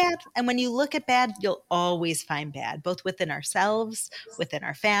find the bad. And when you look at bad, you'll always find bad, both within ourselves, within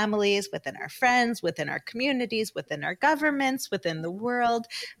our families, within our friends, within our communities, within our governments, within the world.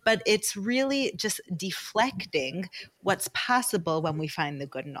 But it's really just deflecting what's possible when we find the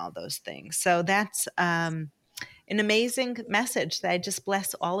good in all those things. So that's an amazing message that I just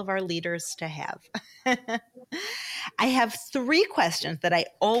bless all of our leaders to have. I have 3 questions that I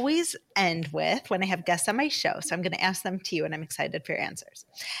always end with when I have guests on my show. So I'm going to ask them to you, and I'm excited for your answers.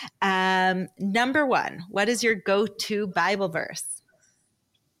 Number 1, what is your go-to Bible verse?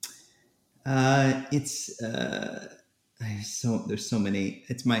 There's so many.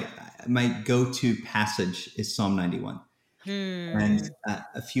 It's my go-to passage is Psalm 91. And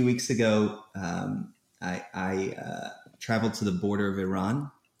a few weeks ago, I traveled to the border of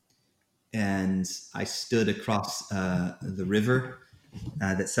Iran, and I stood across the river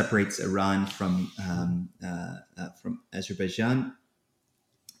that separates Iran from Azerbaijan,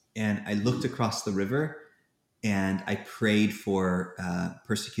 and I looked across the river, and I prayed for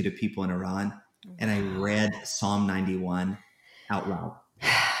persecuted people in Iran, and I read Psalm 91 out loud.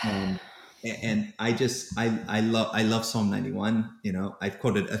 And I love Psalm 91. I've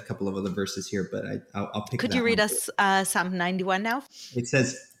quoted a couple of other verses here, but I'll pick. Could you read us Psalm 91 now? It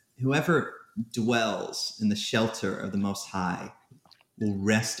says, "Whoever dwells in the shelter of the Most High will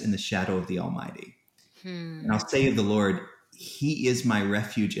rest in the shadow of the Almighty." And I'll say of the Lord, He is my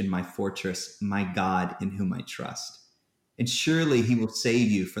refuge and my fortress, my God in whom I trust. And surely He will save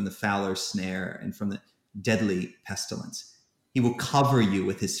you from the fowler's snare and from the deadly pestilence. He will cover you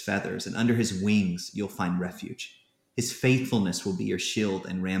with His feathers, and under His wings you'll find refuge. His faithfulness will be your shield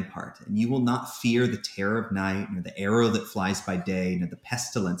and rampart, and you will not fear the terror of night, nor the arrow that flies by day, nor the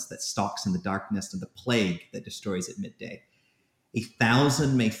pestilence that stalks in the darkness, nor the plague that destroys at midday.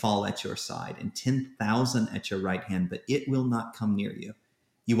 1,000 may fall at your side, and 10,000 at your right hand, but it will not come near you.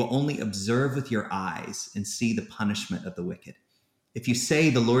 You will only observe with your eyes and see the punishment of the wicked. If you say,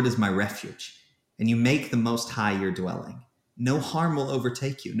 "The Lord is my refuge," and you make the Most High your dwelling, no harm will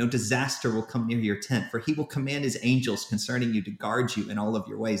overtake you. No disaster will come near your tent, for He will command His angels concerning you to guard you in all of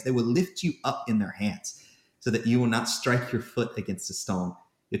your ways. They will lift you up in their hands so that you will not strike your foot against a stone.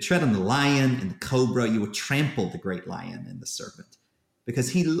 You tread on the lion and the cobra. You will trample the great lion and the serpent. Because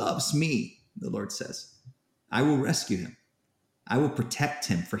He loves me, the Lord says, I will rescue him. I will protect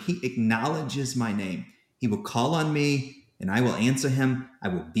him, for he acknowledges my name. He will call on me, and I will answer him. I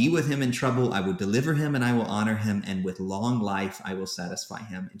will be with him in trouble. I will deliver him, and I will honor him. And with long life, I will satisfy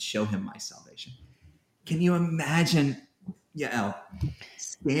him and show him my salvation. Can you imagine, Yael,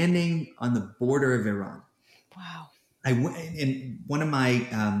 standing on the border of Iran? Wow. And one of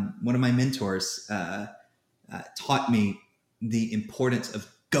my mentors taught me the importance of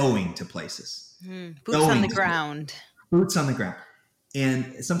going to places. Boots on the ground. Boots on the ground.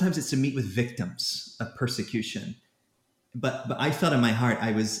 And sometimes it's to meet with victims of persecution. But I felt in my heart,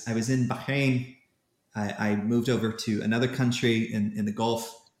 I was in Bahrain. I moved over to another country in the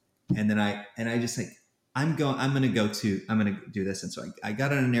Gulf. And then I just like, I'm going to do this. And so I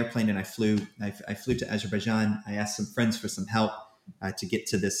got on an airplane and I flew to Azerbaijan. I asked some friends for some help to get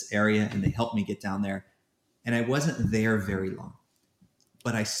to this area, and they helped me get down there. And I wasn't there very long,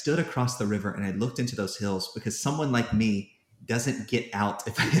 but I stood across the river and I looked into those hills, because someone like me doesn't get out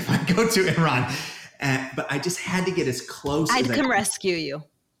if I go to Iran. But I just had to get as close. I'd come rescue you.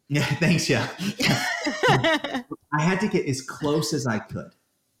 Yeah, thanks. Yeah. I had to get as close as I could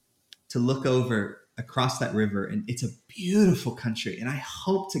to look over across that river, and it's a beautiful country. And I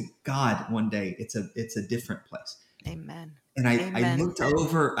hope to God one day it's a different place. Amen. And Amen. I looked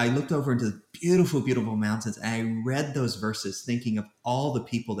over into the beautiful, beautiful mountains, and I read those verses thinking of all the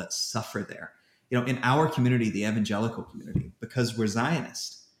people that suffer there. In our community, the evangelical community, because we're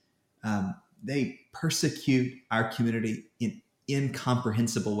Zionists, they persecute our community in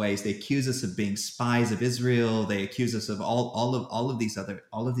incomprehensible ways. They accuse us of being spies of Israel. They accuse us of all of these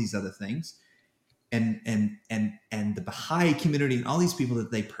other things. And the Baha'i community and all these people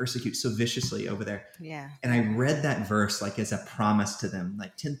that they persecute so viciously over there. Yeah. And I read that verse like as a promise to them,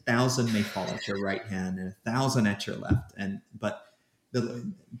 like 10,000 may fall at your right hand and 1,000 at your left. But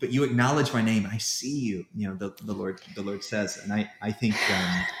you acknowledge my name. I see you. The Lord says, and I think,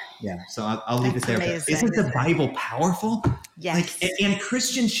 So I'll leave it there. But isn't the Bible powerful? Yes. And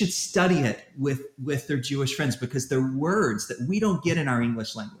Christians should study it with their Jewish friends, because they're words that we don't get in our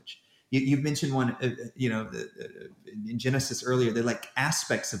English language. You mentioned one, in Genesis earlier. They're like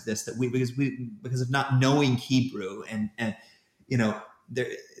aspects of this that because of not knowing Hebrew, and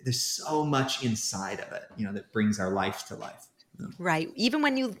there's so much inside of it, that brings our life to life. Right. Even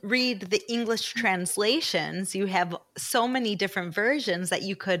when you read the English translations, you have so many different versions that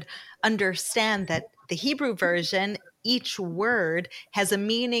you could understand that the Hebrew version, each word has a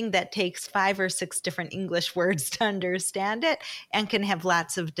meaning that takes 5 or 6 different English words to understand it, and can have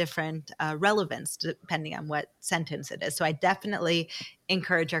lots of different relevance depending on what sentence it is. So I definitely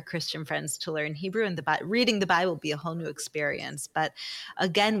encourage our Christian friends to learn Hebrew, and reading the Bible will be a whole new experience. But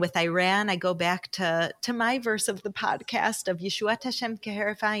again, with Iran, I go back to my verse of the podcast of Yeshuat Hashem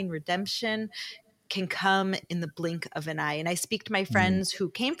Keherifying, redemption can come in the blink of an eye. And I speak to my friends who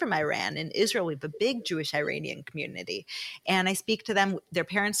came from Iran. In Israel, we have a big Jewish Iranian community. And I speak to them, their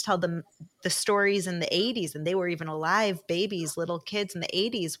parents tell them the stories in the 80s, and they were even alive, babies, little kids in the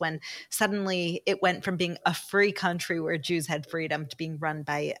 80s, when suddenly it went from being a free country where Jews had freedom to being run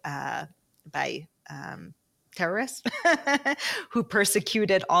by terrorists who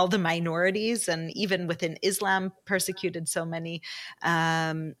persecuted all the minorities, and even within Islam persecuted so many.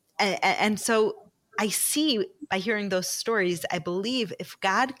 And so I see, by hearing those stories, I believe if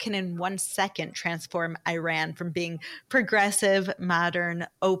God can in 1 second transform Iran from being progressive, modern,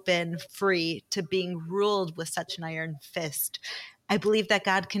 open, free, to being ruled with such an iron fist, I believe that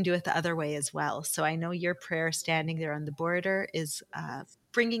God can do it the other way as well. So I know your prayer standing there on the border is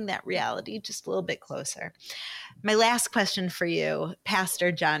bringing that reality just a little bit closer. My last question for you, Pastor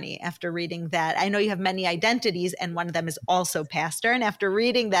Johnnie, after reading that, I know you have many identities, and one of them is also pastor. And after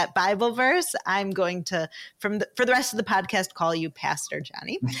reading that Bible verse, I'm going to, for the rest of the podcast, call you Pastor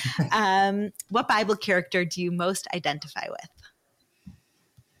Johnnie. What Bible character do you most identify with?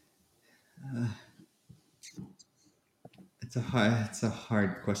 It's a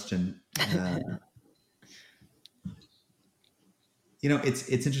hard question. It's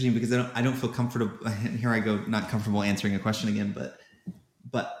interesting because I don't feel comfortable. Here I go, not comfortable answering a question again, but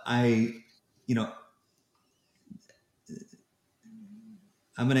I'm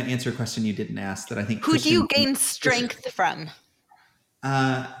going to answer a question you didn't ask that I think. Who do you gain strength from?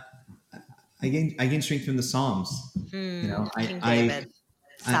 I gain strength from the Psalms. King David,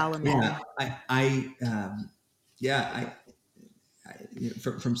 Solomon.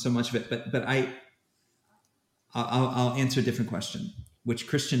 From so much of it, but I'll answer a different question, which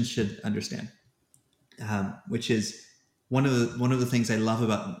Christians should understand, which is one of the things I love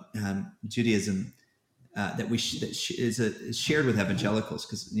about Judaism that is shared with evangelicals,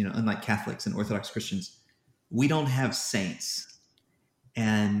 because unlike Catholics and Orthodox Christians, we don't have saints,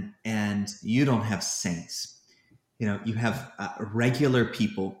 and you don't have saints. You have regular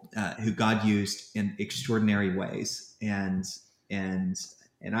people who God used in extraordinary ways, and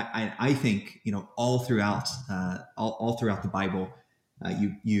I think all throughout the Bible,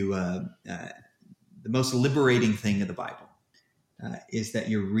 the most liberating thing of the Bible is that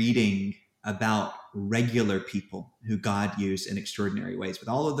you're reading about regular people who God used in extraordinary ways, with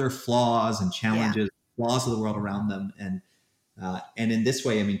all of their flaws and challenges, flaws of the world around them, and in this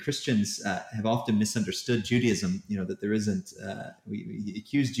way, I mean, Christians have often misunderstood Judaism. That there isn't. We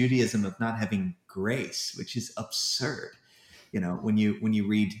accuse Judaism of not having grace, which is absurd. When you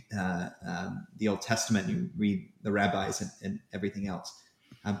read the Old Testament, you read the rabbis and everything else.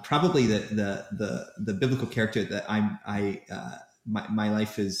 Probably the biblical character that my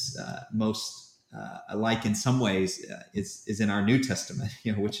life is most alike in some ways is in our New Testament.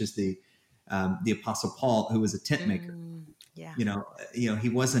 Which is the Apostle Paul, who was a tent maker. He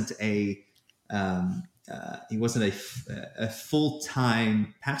wasn't a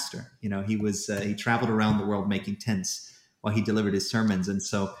full-time pastor. He traveled around the world making tents while he delivered his sermons. And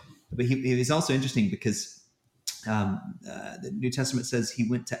so, but he was also interesting because the New Testament says he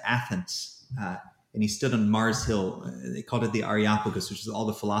went to Athens and he stood on Mars Hill. They called it the Areopagus, which is all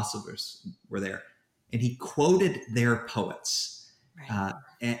the philosophers were there. And he quoted their poets. Right.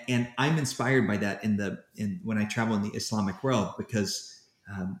 And I'm inspired by that when I travel in the Islamic world, because,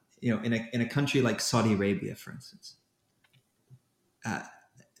 in a country like Saudi Arabia, for instance,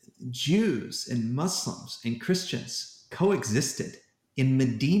 Jews and Muslims and Christians coexisted in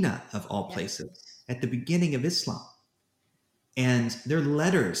Medina, of all places, at the beginning of Islam. And their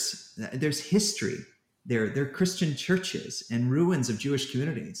letters, there's history, there are Christian churches and ruins of Jewish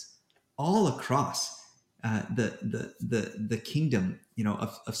communities all across the kingdom,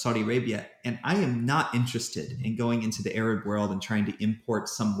 of Saudi Arabia. And I am not interested in going into the Arab world and trying to import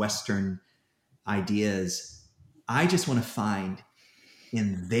some Western ideas. I just want to find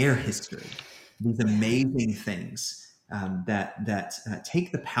in their history these amazing things that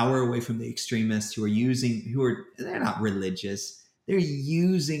take the power away from the extremists they're not religious. They're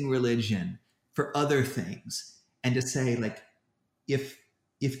using religion for other things. And to say, like, if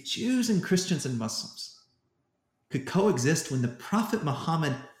Jews and Christians and Muslims could coexist when the Prophet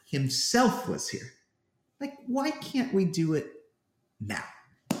Muhammad himself was here, like, why can't we do it now?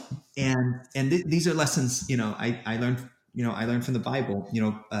 And these are lessons, I learned from the Bible.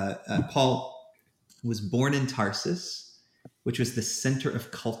 Paul was born in Tarsus, which was the center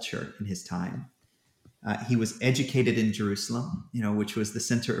of culture in his time. He was educated in Jerusalem, which was the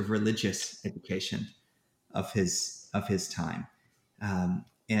center of religious education of his time.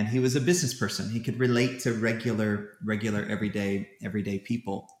 And he was a business person. He could relate to regular, everyday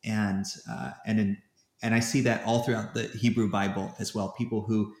people. And I see that all throughout the Hebrew Bible as well. People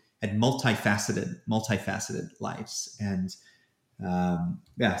who had multifaceted lives. And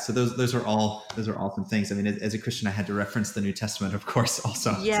so those are all some things. I mean, as a Christian, I had to reference the New Testament, of course,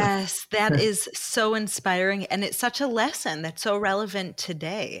 also. Yes, that is so inspiring, and it's such a lesson that's so relevant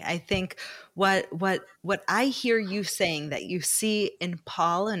today. I think what I hear you saying that you see in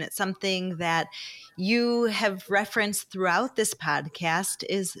Paul, and it's something that you have referenced throughout this podcast,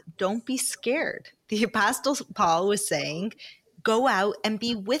 is don't be scared. The Apostle Paul was saying, go out and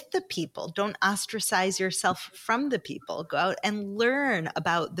be with the people. Don't ostracize yourself from the people. Go out and learn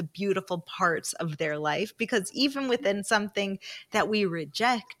about the beautiful parts of their life, because even within something that we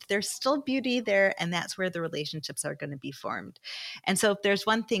reject, there's still beauty there, and that's where the relationships are going to be formed. And so if there's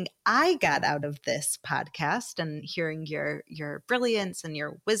one thing I got out of this podcast and hearing your brilliance and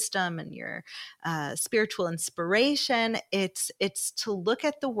your wisdom and your spiritual inspiration, it's to look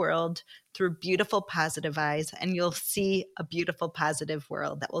at the world through beautiful, positive eyes, and you'll see a beautiful, positive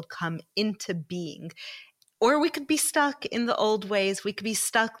world that will come into being. Or we could be stuck in the old ways. We could be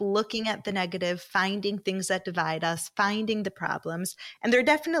stuck looking at the negative, finding things that divide us, finding the problems, and they're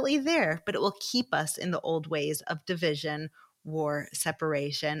definitely there, but it will keep us in the old ways of division, war,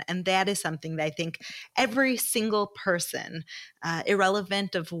 separation. And that is something that I think every single person,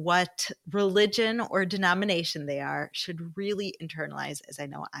 irrelevant of what religion or denomination they are, should really internalize, as I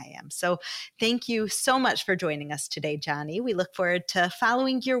know I am. So thank you so much for joining us today, Johnnie. We look forward to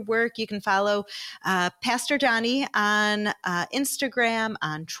following your work. You can follow Pastor Johnnie on Instagram,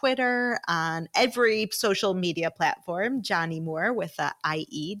 on Twitter, on every social media platform, Johnnie Moore with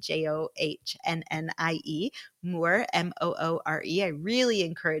I-E, Johnnnie, Moore, Moore. I really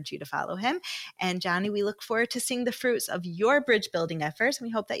encourage you to follow him. And Johnnie, we look forward to seeing the fruits of your bridge building efforts. And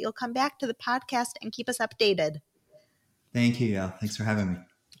we hope that you'll come back to the podcast and keep us updated. Thank you, Yael. Thanks for having me.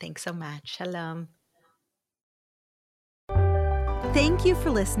 Thanks so much. Shalom. Thank you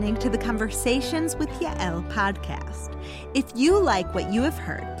for listening to the Conversations with Yael podcast. If you like what you have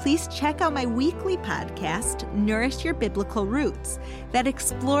heard, please check out my weekly podcast, Nourish Your Biblical Roots, that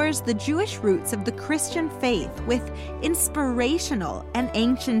explores the Jewish roots of the Christian faith with inspirational and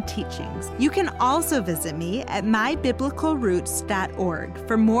ancient teachings. You can also visit me at mybiblicalroots.org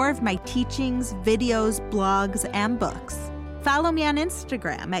for more of my teachings, videos, blogs, and books. Follow me on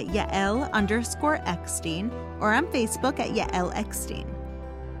Instagram at Yael_Eckstein or on Facebook at Yael Eckstein.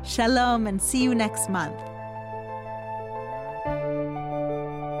 Shalom, and see you next month.